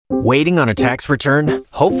Waiting on a tax return?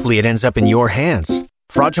 Hopefully it ends up in your hands.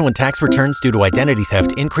 Fraudulent tax returns due to identity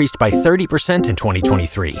theft increased by 30% in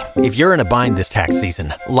 2023. If you're in a bind this tax season,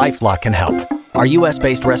 LifeLock can help. Our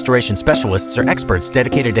U.S.-based restoration specialists are experts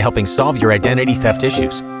dedicated to helping solve your identity theft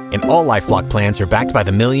issues. And all LifeLock plans are backed by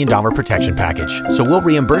the $1 Million Protection Package. So we'll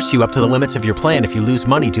reimburse you up to the limits of your plan if you lose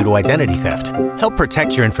money due to identity theft. Help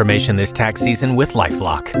protect your information this tax season with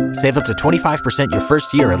LifeLock. Save up to 25% your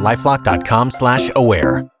first year at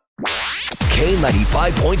LifeLock.com/aware.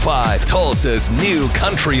 K95.5, Tulsa's new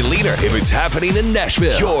country leader. If it's happening in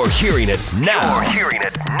Nashville, you're hearing it now.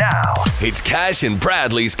 It's Cash and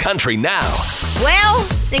Bradley's Country Now. Well,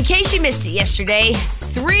 in case you missed it yesterday,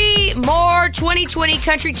 3 more 2020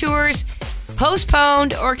 country tours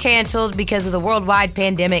postponed or canceled because of the worldwide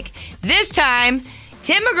pandemic. This time,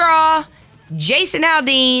 Tim McGraw, Jason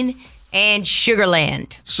Aldean, and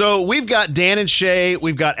Sugarland. So we've got Dan and Shay,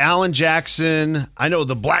 we've got Alan Jackson, I know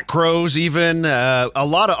the Black Crowes even, a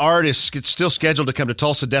lot of artists still scheduled to come to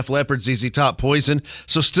Tulsa, Def Leppard, ZZ Top, Poison,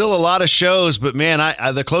 so still a lot of shows, but man,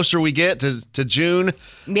 the closer we get to June,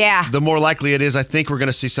 the more likely it is I think we're going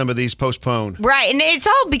to see some of these postponed. Right, and it's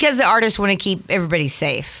all because the artists want to keep everybody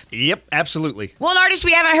safe. Yep, absolutely. Well, an artist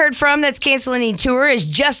we haven't heard from that's canceling any tour is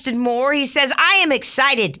Justin Moore. He says, I am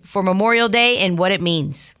excited for Memorial Day and what it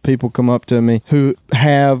means. People come up to me who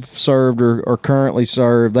have served or currently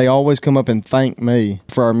served. They always come up and thank me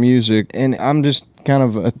for our music. And I'm just kind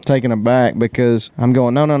of taken aback because I'm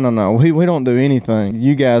going, no. We don't do anything.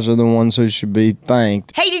 You guys are the ones who should be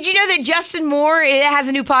thanked. Hey, did you know that Justin Moore has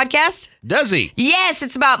a new podcast? Does he? Yes,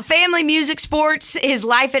 it's about family, music, sports, his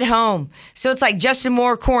life at home. So it's like Justin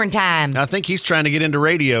Moore Quarantine. I think he's trying to get into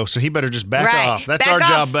radio, so he better just back off. That's back our off.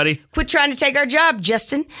 job, buddy. Quit trying to take our job,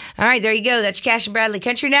 Justin. All right, there you go. That's Cash and Bradley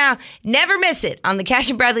Country Now. Never miss it on the Cash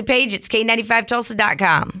and Bradley page. It's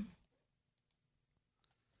K95Tulsa.com.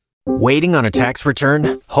 Waiting on a tax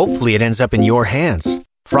return? Hopefully it ends up in your hands.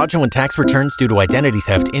 Fraudulent tax returns due to identity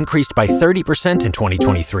theft increased by 30% in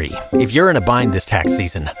 2023. If you're in a bind this tax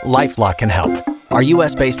season, LifeLock can help. Our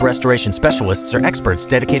U.S.-based restoration specialists are experts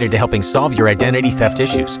dedicated to helping solve your identity theft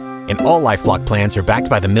issues. And all LifeLock plans are backed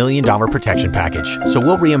by the $1 Million Protection Package. So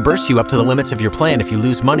we'll reimburse you up to the limits of your plan if you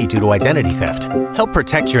lose money due to identity theft. Help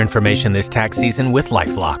protect your information this tax season with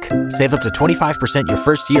LifeLock. Save up to 25% your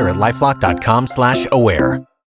first year at LifeLock.com/aware.